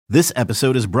This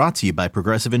episode is brought to you by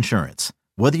Progressive Insurance.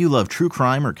 Whether you love true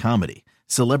crime or comedy,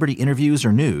 celebrity interviews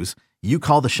or news, you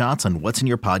call the shots on what's in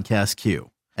your podcast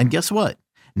queue. And guess what?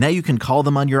 Now you can call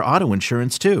them on your auto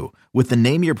insurance too with the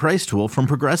Name Your Price tool from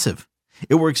Progressive.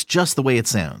 It works just the way it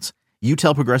sounds. You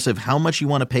tell Progressive how much you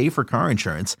want to pay for car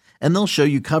insurance, and they'll show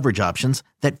you coverage options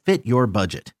that fit your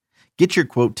budget. Get your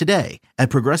quote today at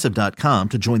Progressive.com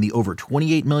to join the over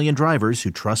 28 million drivers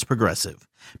who trust Progressive.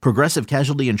 Progressive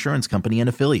Casualty Insurance Company and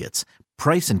Affiliates.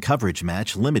 Price and coverage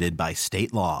match limited by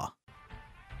state law.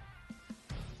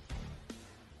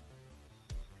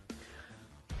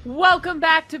 Welcome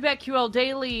back to BetQL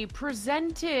Daily,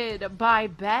 presented by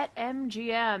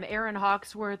BetMGM. Aaron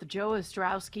Hawksworth, Joe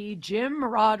Ostrowski, Jim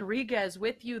Rodriguez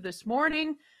with you this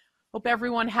morning. Hope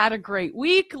everyone had a great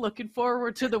week. Looking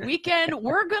forward to the weekend.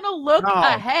 We're going to look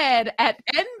ahead at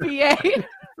NBA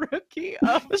Rookie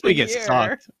of This the week Year. has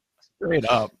sucked. Straight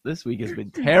up. This week has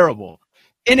been terrible.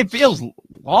 And it feels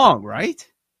long, right?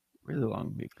 Really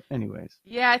long week. Anyways.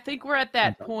 Yeah, I think we're at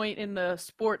that point in the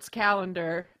sports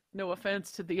calendar. No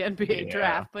offense to the NBA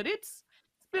draft, but it's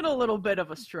been a little bit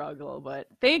of a struggle. But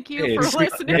thank you for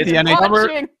listening and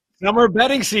watching. Summer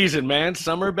betting season, man.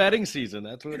 Summer betting season.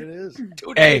 That's what it is.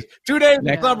 2 days. 2 days.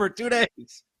 Summer, 2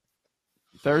 days.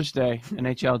 Thursday,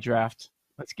 NHL draft.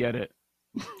 Let's get it.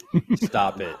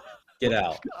 Stop it. Get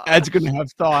out. Ed's going to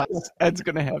have thoughts. Ed's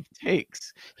going to have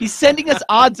takes. He's sending us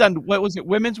odds on, what was it,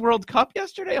 Women's World Cup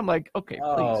yesterday? I'm like, okay, please.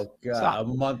 Oh, God. Stop. A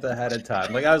month ahead of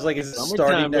time. Like, I was like, is it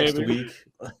starting next week?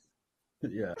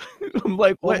 Yeah. I'm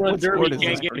like, Home Run what Derby sport is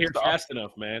can't this get for here stuff? fast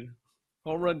enough, man.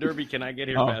 Home Run Derby cannot get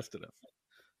here fast enough.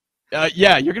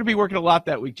 Yeah, you're going to be working a lot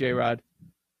that week, J-Rod.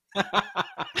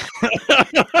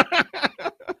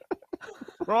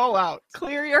 Roll out.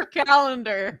 Clear your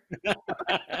calendar.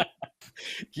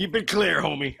 Keep it clear,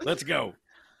 homie. Let's go.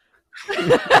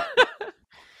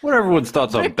 What are everyone's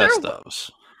thoughts on Victor, best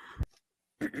ofs?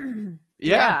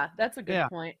 Yeah, that's a good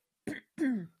point.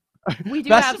 We do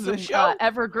Best have of the some show.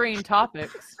 evergreen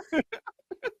topics.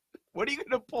 What are you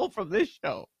going to pull from this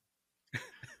show?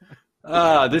 This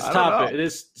I don't topic, know.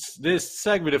 this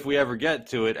segment, if we ever get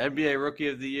to it, NBA Rookie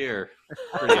of the Year.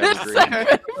 Pretty This evergreen. segment,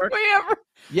 if we ever-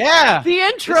 Yeah. the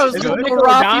intro's Is a it little nickel and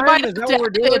rough. You dime? might Is have that to what we're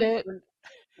doing? edit it.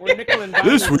 We're nickel and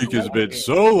This dime. week has been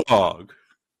so long.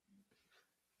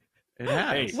 It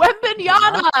has. Hey.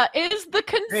 Wembanyama is the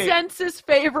consensus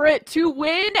favorite to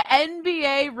win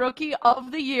NBA Rookie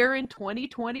of the Year in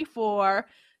 2024.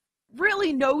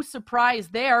 Really no surprise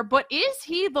there, but is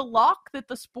he the lock that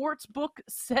the sports book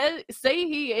say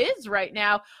he is right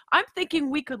now? I'm thinking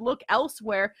we could look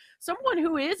elsewhere. Someone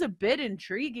who is a bit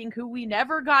intriguing, who we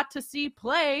never got to see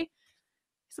play.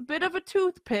 He's a bit of a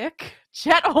toothpick.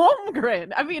 Chet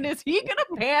Holmgren. I mean, is he going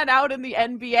to pan out in the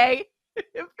NBA?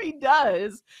 If he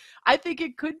does, I think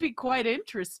it could be quite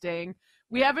interesting.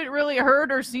 We haven't really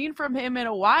heard or seen from him in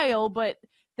a while, but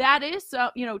that is,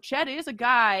 Chet is a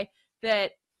guy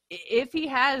that if he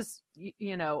has,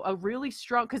 a really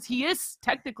strong, because he is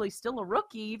technically still a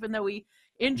rookie, even though he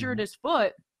injured his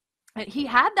foot. And he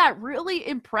had that really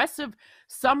impressive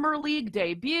summer league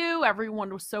debut.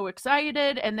 Everyone was so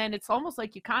excited. And then it's almost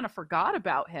like you kind of forgot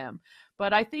about him.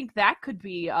 But I think that could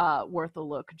be worth a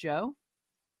look, Joe.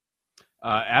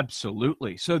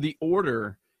 Absolutely. So the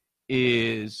order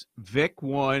is Vic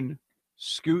 1,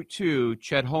 Scoot 2,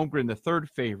 Chet Holmgren the third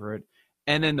favorite,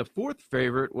 and then the fourth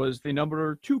favorite was the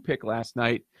number 2 pick last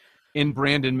night in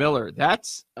Brandon Miller.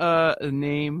 That's a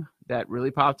name that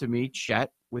really popped to me,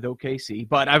 Chet with OKC.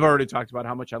 But I've already talked about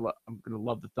how much I'm going to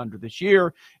love the Thunder this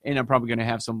year, and I'm probably going to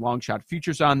have some long shot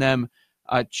futures on them.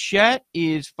 Chet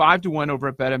is 5-1 over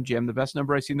at BetMGM. The best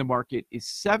number I see in the market is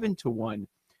 7-1.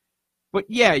 But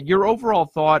yeah, your overall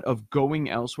thought of going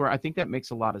elsewhere, I think that makes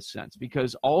a lot of sense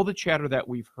because all the chatter that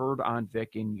we've heard on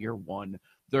Vic in year one,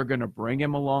 they're going to bring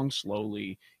him along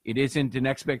slowly. It isn't an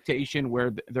expectation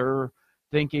where they're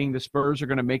thinking the Spurs are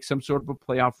going to make some sort of a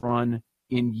playoff run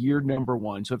in year number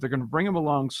one. So if they're going to bring him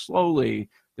along slowly,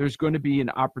 there's going to be an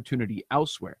opportunity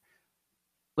elsewhere.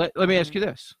 Let me ask you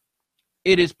this.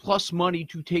 It is plus money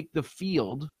to take the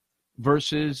field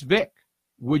versus Vic.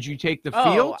 Would you take the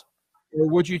field? Or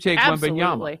would you take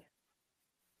Wembanyama?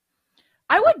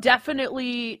 I would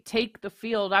definitely take the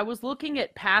field. I was looking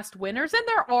at past winners, and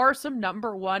there are some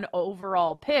number 1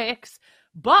 overall picks.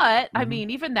 But, I mean,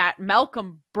 even that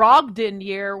Malcolm Brogdon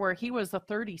year where he was a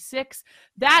 36,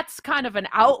 that's kind of an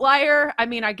outlier. I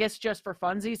mean, I guess just for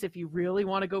funsies if you really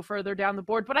want to go further down the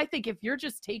board. But I think if you're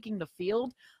just taking the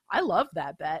field, I love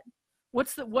that bet.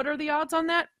 What are the odds on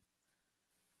that?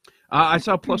 I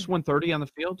saw plus 130 on the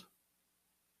field.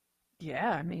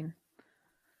 Yeah, I mean,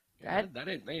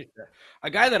 A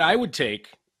guy that I would take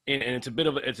and it's a bit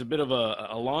of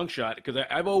a long shot, because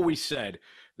I've always said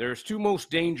there's two most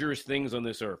dangerous things on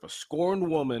this earth: a scorned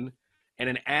woman and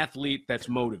an athlete that's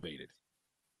motivated.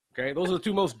 Okay, those are the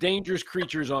two most dangerous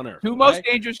creatures on earth. Two most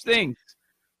dangerous things: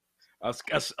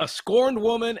 a scorned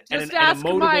woman and Just a ask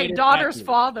my motivated daughter's athlete.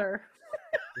 Father.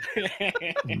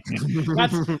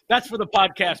 That's for the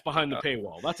podcast behind the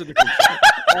paywall. That's a different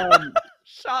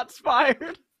Shots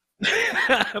fired.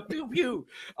 Pew pew.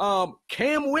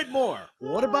 Cam Whitmore.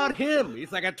 What about him?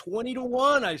 He's like a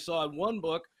 20-1. I saw in one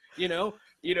book. You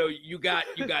got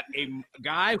a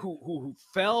guy who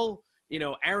fell,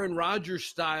 Aaron Rodgers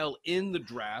style in the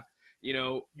draft.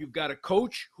 You've got a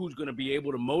coach who's going to be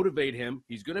able to motivate him.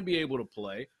 He's going to be able to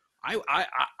play.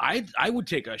 I would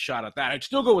take a shot at that. I'd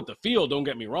still go with the field. Don't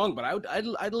get me wrong, but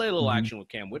I'd lay a little action with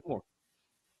Cam Whitmore.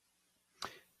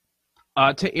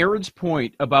 To Aaron's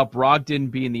point about Brogdon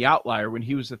being the outlier when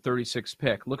he was the 36th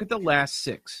pick, look at the last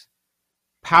six.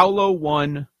 Paolo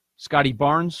 1, Scotty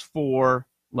Barnes 4,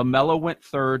 LaMelo went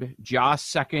 3rd, Ja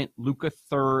 2nd, Luka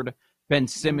 3rd, Ben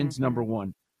Simmons number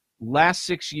 1. Last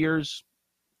 6 years,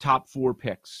 top 4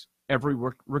 picks, every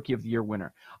Rookie of the Year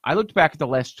winner. I looked back at the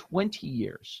last 20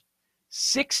 years.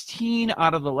 16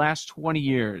 out of the last 20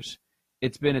 years,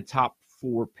 it's been a top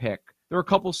 4 pick. There are a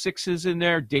couple sixes in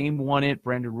there. Dame won it,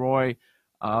 Brandon Roy.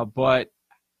 But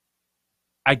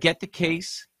I get the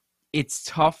case. It's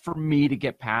tough for me to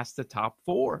get past the top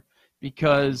 4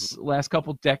 because last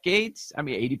couple decades,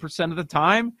 80% of the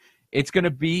time, it's going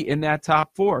to be in that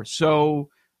top 4. So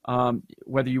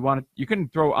whether you want to, you can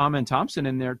throw Amen Thompson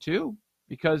in there too,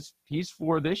 because he's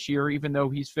 4 this year, even though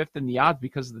he's 5th in the odds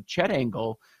because of the Chet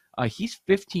angle. He's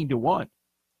 15-1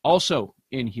 also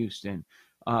in Houston.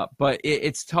 But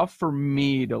it's tough for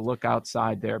me to look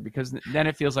outside there because then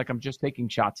it feels like I'm just taking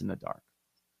shots in the dark.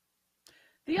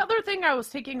 The other thing I was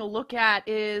taking a look at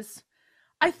is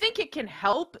I think it can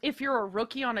help if you're a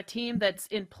rookie on a team that's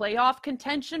in playoff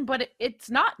contention, but it's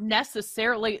not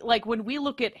necessarily like when we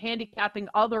look at handicapping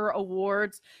other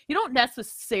awards, you don't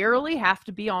necessarily have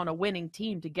to be on a winning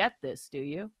team to get this, do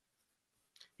you?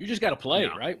 You just got to play,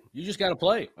 right? You just got to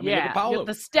play. Look at Paolo.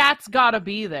 The stats got to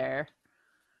be there.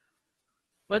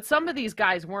 But some of these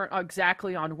guys weren't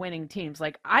exactly on winning teams.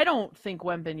 Like, I don't think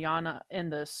Wembanyama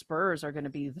and the Spurs are going to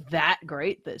be that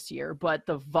great this year, but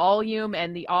the volume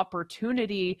and the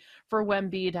opportunity for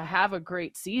Wemby to have a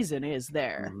great season is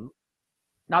there. Mm-hmm.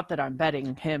 Not that I'm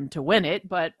betting him to win it,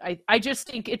 but I just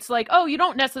think it's like, you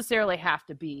don't necessarily have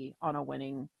to be on a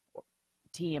winning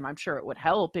team. I'm sure it would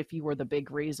help if you were the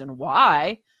big reason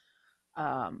why.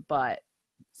 But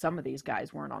some of these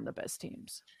guys weren't on the best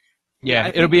teams.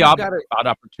 Yeah, it'll be odd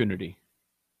opportunity.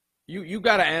 You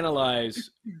got to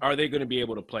analyze: are they going to be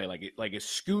able to play? Like is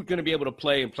Scoot going to be able to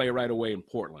play and play right away in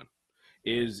Portland?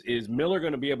 Is Miller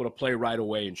going to be able to play right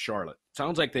away in Charlotte?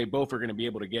 Sounds like they both are going to be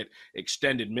able to get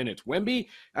extended minutes. Wemby,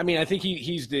 I think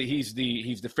he's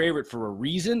the favorite for a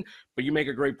reason. But you make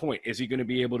a great point. Is he going to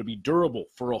be able to be durable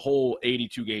for a whole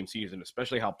 82-game season?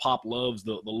 Especially how Pop loves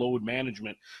the load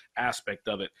management aspect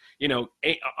of it.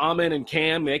 Amen and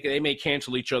Cam, they may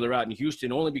cancel each other out in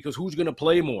Houston only because who's going to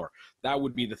play more? That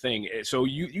would be the thing. So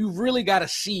you really got to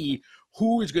see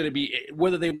who is going to be,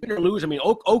 whether they win or lose.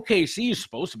 OKC is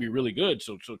supposed to be really good.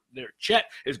 So Chet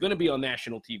is going to be on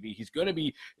national TV. He's going to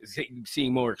be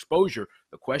seeing more exposure.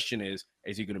 The question is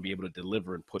he going to be able to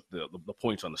deliver and put the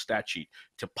points on the stat sheet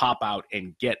to pop out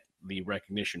and get the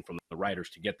recognition from the writers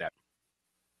to get that?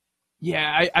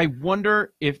 Yeah, I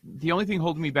wonder if the only thing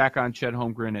holding me back on Chet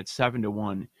Holmgren at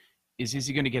 7-1 is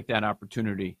he going to get that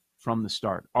opportunity from the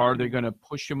start? Are they going to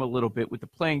push him a little bit with the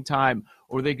playing time,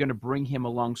 or are they going to bring him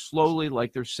along slowly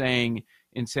like they're saying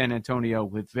in San Antonio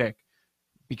with Vic?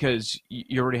 Because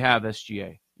you already have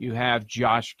SGA. You have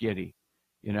Josh Giddey,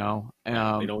 they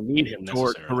don't need him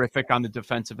necessarily. Terrific on the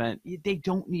defensive end. They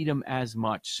don't need him as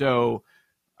much. So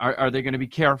are they going to be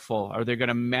careful? Are they going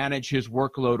to manage his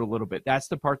workload a little bit? That's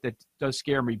the part that does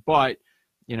scare me. But,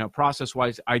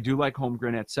 process-wise, I do like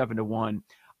Holmgren at 7-1.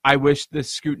 I wish the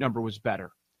Scoot number was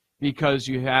better, because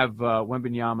you have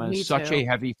Wembanyama, such a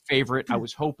heavy favorite. I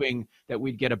was hoping that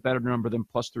we'd get a better number than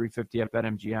plus 350 at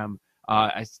BetMGM.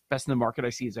 Best in the market I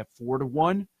see is at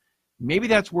 4-1. Maybe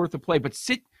that's worth a play. But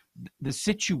the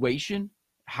situation,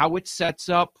 how it sets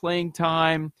up playing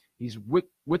time, he's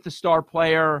with the star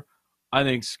player. I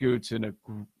think Scoot's in a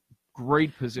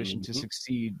great position to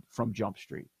succeed from Jump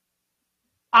Street.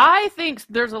 I think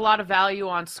there's a lot of value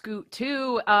on Scoot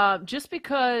too, just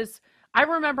because I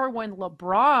remember when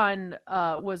LeBron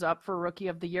was up for Rookie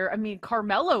of the Year. I mean,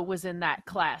 Carmelo was in that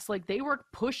class. Like, they were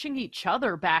pushing each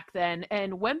other back then.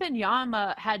 And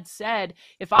Wembanyama had said,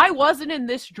 if I wasn't in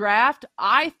this draft,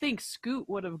 I think Scoot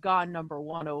would have gone number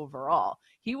 1 overall.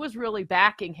 He was really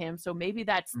backing him. So maybe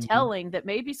that's telling that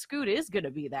maybe Scoot is going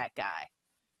to be that guy.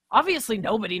 Obviously,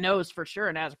 nobody knows for sure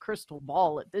and has a crystal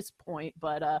ball at this point.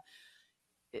 But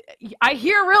I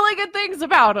hear really good things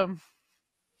about him.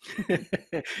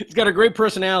 He's got a great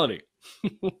personality.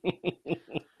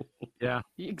 Yeah,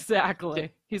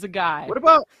 exactly. He's a guy. What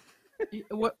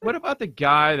about the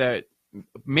guy that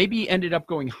maybe ended up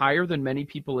going higher than many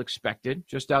people expected,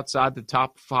 just outside the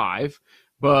top 5?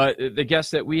 But the guest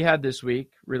that we had this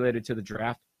week related to the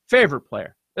draft, favorite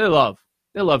player. They love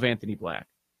Anthony Black.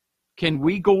 Can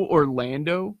we go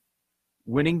Orlando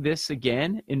winning this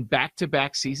again in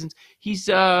back-to-back seasons? He's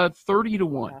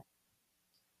 30-1.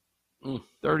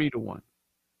 30-1.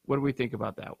 What do we think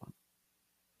about that one?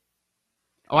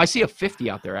 Oh, I see a 50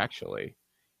 out there, actually.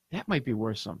 That might be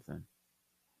worth something.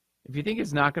 If you think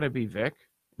it's not going to be Vic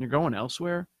and you're going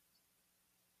elsewhere,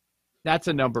 that's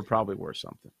a number probably worth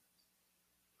something.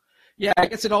 Yeah, I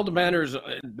guess it all depends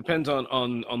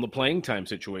on the playing time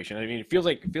situation. I mean, it feels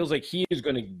like he is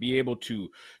going to be able to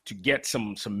get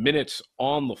some minutes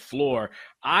on the floor.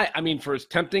 I mean, for as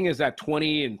tempting as that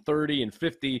 20 and 30 and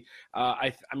 50,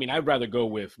 I mean, I'd rather go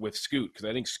with Scoot, because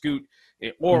I think Scoot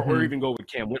or even go with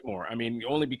Cam Whitmore. I mean,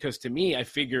 only because to me, I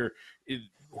figure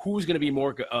who's going to be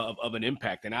more of an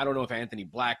impact, and I don't know if Anthony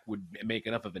Black would make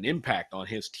enough of an impact on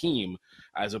his team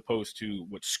as opposed to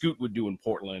what Scoot would do in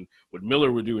Portland, what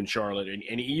Miller would do in Charlotte, and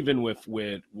even with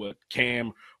what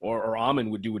Cam or Amon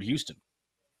would do with Houston.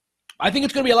 I think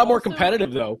it's going to be a lot more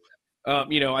competitive, though.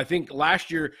 I think last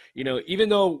year, even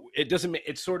though it doesn't,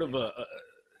 it's sort of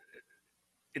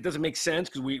it doesn't make sense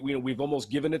because we've almost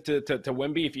given it to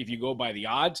Wemby if you go by the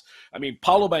odds. I mean,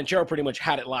 Paolo Banchero pretty much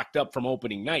had it locked up from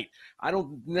opening night. I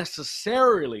don't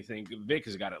necessarily think Vic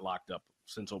has got it locked up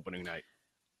since opening night.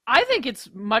 I think it's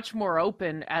much more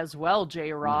open as well,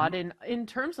 J-Rod. And in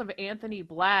terms of Anthony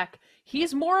Black,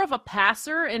 he's more of a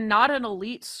passer and not an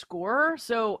elite scorer.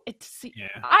 So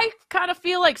I kind of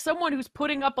feel like someone who's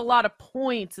putting up a lot of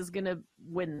points is going to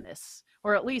win this,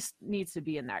 or at least needs to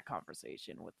be in that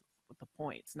conversation with the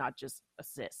points, not just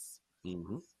assists.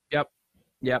 Mm-hmm.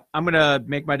 Yep. I'm going to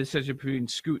make my decision between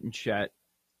Scoot and Chet.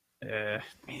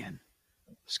 Man,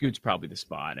 Scoot's probably the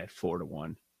spot at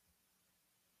 4-1.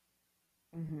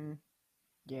 Mm-hmm.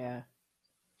 Yeah.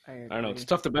 I don't know. It's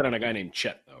tough to bet on a guy named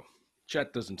Chet, though.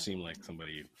 Chet doesn't seem like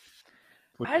somebody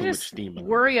put too much steam on.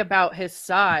 Worry about his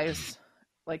size,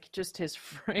 like just his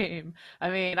frame. I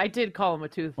mean, I did call him a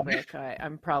toothpick.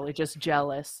 I'm probably just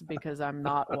jealous because I'm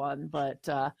not one. But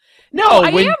I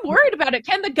am worried about it.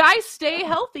 Can the guy stay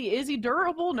healthy? Is he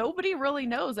durable? Nobody really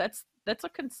knows. That's a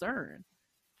concern.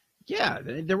 Yeah,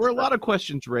 there were a lot of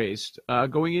questions raised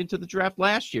going into the draft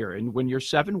last year. And when you're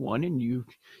 7'1" and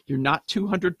you're not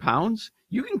 200 pounds,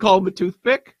 you can call him a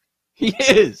toothpick. He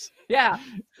is. Yeah.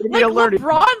 Like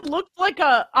LeBron looked like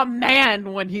a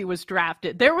man when he was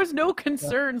drafted. There was no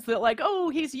concerns that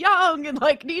he's young and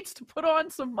needs to put on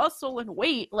some muscle and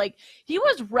weight. Like, he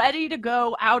was ready to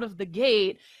go out of the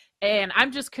gate. And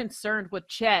I'm just concerned with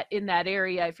Chet in that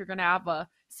area. If you're going to have a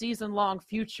season-long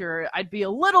future, I'd be a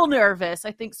little nervous.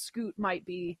 I think Scoot might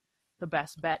be the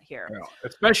best bet here. Yeah,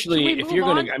 especially if you're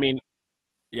going to,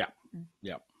 yeah.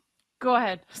 Go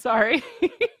ahead. Sorry.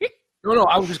 No,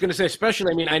 I was just going to say,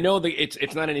 especially, I mean, I know that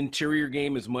it's not an interior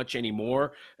game as much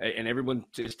anymore, and everyone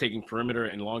is taking perimeter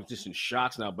and long-distance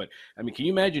shots now, but, I mean, can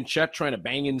you imagine Chet trying to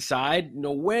bang inside?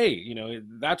 No way.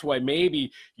 That's why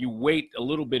maybe you wait a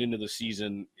little bit into the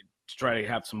season to try to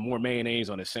have some more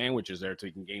mayonnaise on his sandwiches there so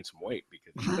he can gain some weight,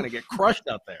 because he's going to get crushed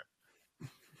out there.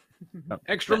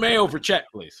 Extra mayo for Chet,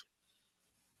 please.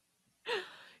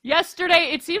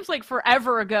 Yesterday, it seems like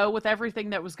forever ago with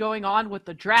everything that was going on with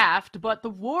the draft, but the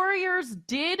Warriors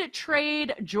did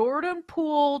trade Jordan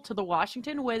Poole to the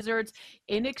Washington Wizards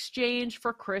in exchange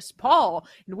for Chris Paul.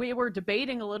 And we were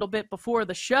debating a little bit before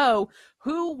the show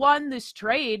who won this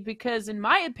trade, because in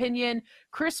my opinion,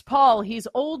 Chris Paul, he's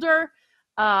older.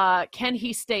 Can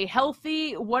he stay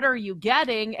healthy? What are you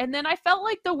getting? And then I felt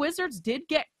like the Wizards did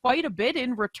get quite a bit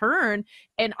in return,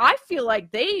 and I feel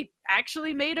like they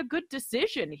actually made a good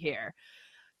decision here.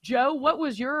 Joe, what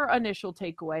was your initial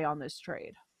takeaway on this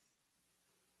trade?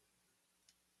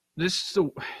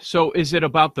 So is it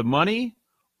about the money,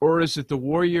 or is it the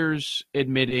Warriors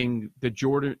admitting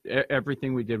that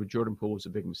everything we did with Jordan Poole was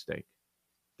a big mistake?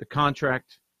 The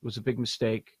contract was a big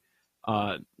mistake.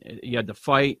 You had to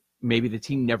fight. Maybe the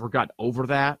team never got over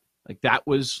that. Like, that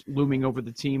was looming over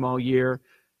the team all year.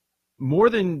 more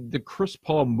than the Chris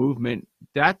Paul movement,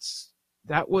 that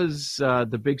was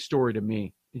the big story to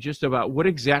me. It's just about what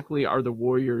exactly are the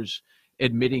Warriors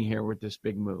admitting here with this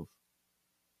big move.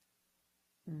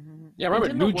 Mm-hmm. Yeah, remember,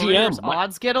 Didn't new the Warriors' GM.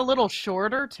 odds get a little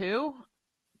shorter, too,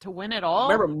 to win it all?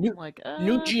 Remember,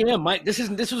 new GM, Mike. This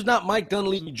was not Mike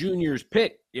Dunleavy Jr.'s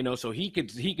pick, so he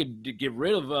could get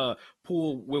rid of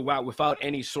Poole without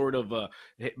any sort of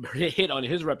hit on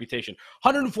his reputation.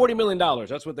 $140 million.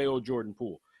 That's what they owe Jordan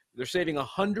Poole. They're saving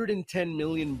 $110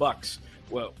 million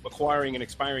acquiring an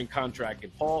expiring contract.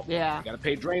 And Paul, you got to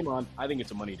pay Draymond. I think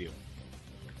it's a money deal.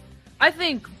 I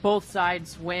think both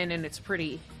sides win, and it's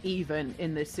pretty even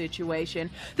in this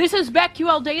situation. This is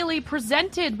BetQL Daily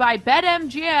presented by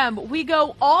BetMGM. We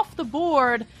go off the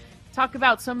board, talk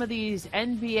about some of these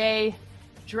NBA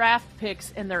draft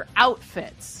picks and their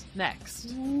outfits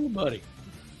next. Ooh, buddy.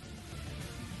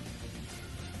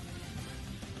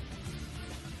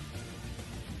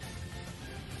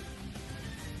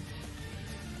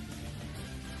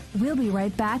 We'll be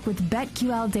right back with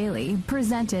BetQL Daily,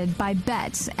 presented by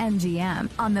BetMGM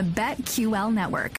on the BetQL Network.